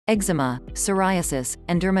Eczema, psoriasis,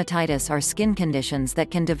 and dermatitis are skin conditions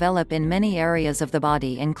that can develop in many areas of the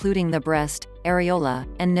body, including the breast, areola,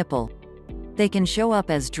 and nipple. They can show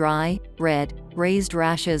up as dry, red, raised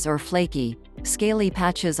rashes or flaky, scaly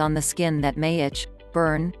patches on the skin that may itch,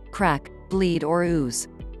 burn, crack, bleed, or ooze.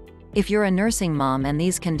 If you're a nursing mom and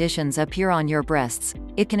these conditions appear on your breasts,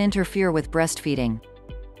 it can interfere with breastfeeding.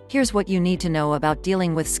 Here's what you need to know about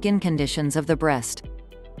dealing with skin conditions of the breast.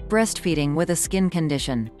 Breastfeeding with a skin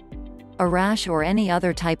condition. A rash or any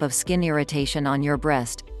other type of skin irritation on your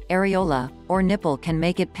breast, areola, or nipple can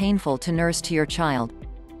make it painful to nurse to your child.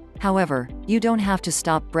 However, you don't have to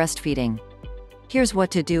stop breastfeeding. Here's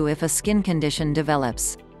what to do if a skin condition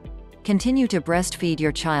develops. Continue to breastfeed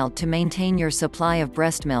your child to maintain your supply of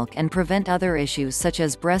breast milk and prevent other issues such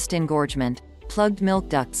as breast engorgement, plugged milk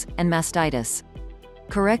ducts, and mastitis.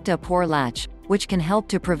 Correct a poor latch, which can help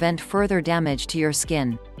to prevent further damage to your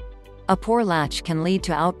skin. A poor latch can lead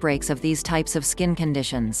to outbreaks of these types of skin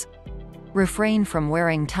conditions. Refrain from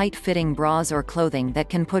wearing tight-fitting bras or clothing that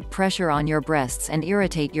can put pressure on your breasts and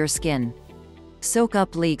irritate your skin. Soak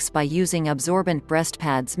up leaks by using absorbent breast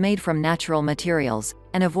pads made from natural materials,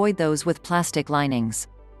 and avoid those with plastic linings.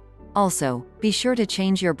 Also, be sure to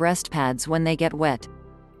change your breast pads when they get wet.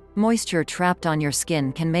 Moisture trapped on your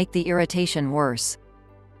skin can make the irritation worse.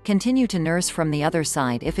 Continue to nurse from the other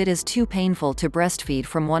side if it is too painful to breastfeed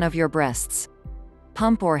from one of your breasts.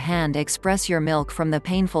 Pump or hand express your milk from the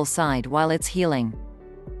painful side while it's healing.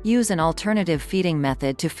 Use an alternative feeding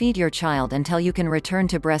method to feed your child until you can return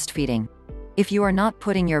to breastfeeding. If you are not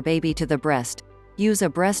putting your baby to the breast, use a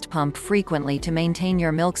breast pump frequently to maintain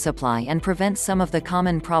your milk supply and prevent some of the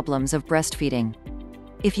common problems of breastfeeding.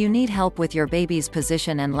 If you need help with your baby's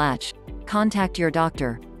position and latch, contact your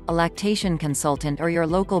doctor, a lactation consultant, or your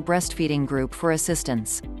local breastfeeding group for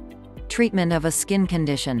assistance. Treatment of a skin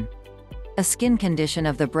condition. A skin condition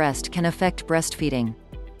of the breast can affect breastfeeding.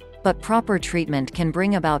 But proper treatment can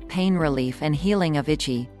bring about pain relief and healing of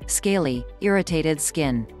itchy, scaly, irritated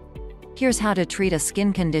skin. Here's how to treat a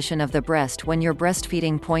skin condition of the breast when you're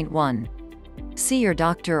breastfeeding. Point 1. See your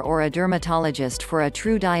doctor or a dermatologist for a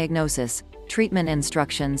true diagnosis, treatment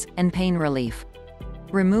instructions, and pain relief.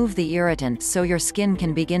 Remove the irritant so your skin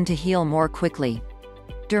can begin to heal more quickly.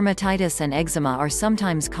 Dermatitis and eczema are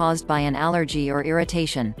sometimes caused by an allergy or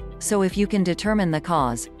irritation, so if you can determine the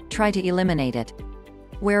cause, try to eliminate it.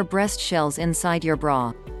 Wear breast shells inside your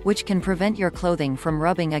bra, which can prevent your clothing from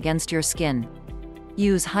rubbing against your skin.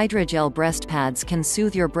 Use hydrogel breast pads can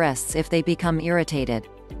soothe your breasts if they become irritated.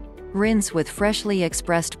 Rinse with freshly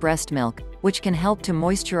expressed breast milk, which can help to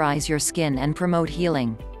moisturize your skin and promote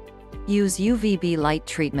healing. Use UVB light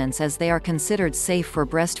treatments as they are considered safe for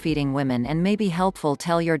breastfeeding women and may be helpful.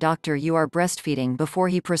 Tell your doctor you are breastfeeding before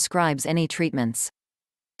he prescribes any treatments.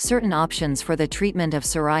 Certain options for the treatment of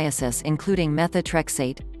psoriasis including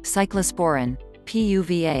methotrexate, cyclosporin,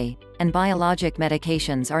 PUVA, and biologic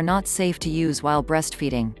medications are not safe to use while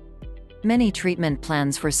breastfeeding. Many treatment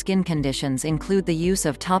plans for skin conditions include the use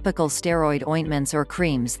of topical steroid ointments or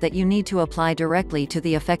creams that you need to apply directly to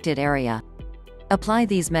the affected area. Apply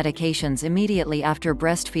these medications immediately after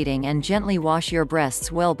breastfeeding and gently wash your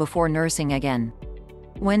breasts well before nursing again.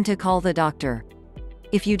 When to call the doctor.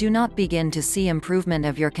 If you do not begin to see improvement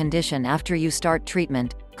of your condition after you start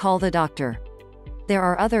treatment, call the doctor. There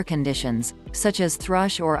are other conditions, such as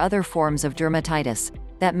thrush or other forms of dermatitis,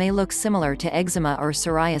 that may look similar to eczema or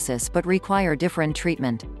psoriasis but require different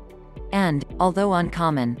treatment. And, although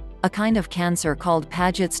uncommon, a kind of cancer called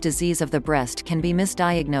Paget's disease of the breast can be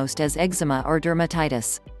misdiagnosed as eczema or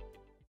dermatitis.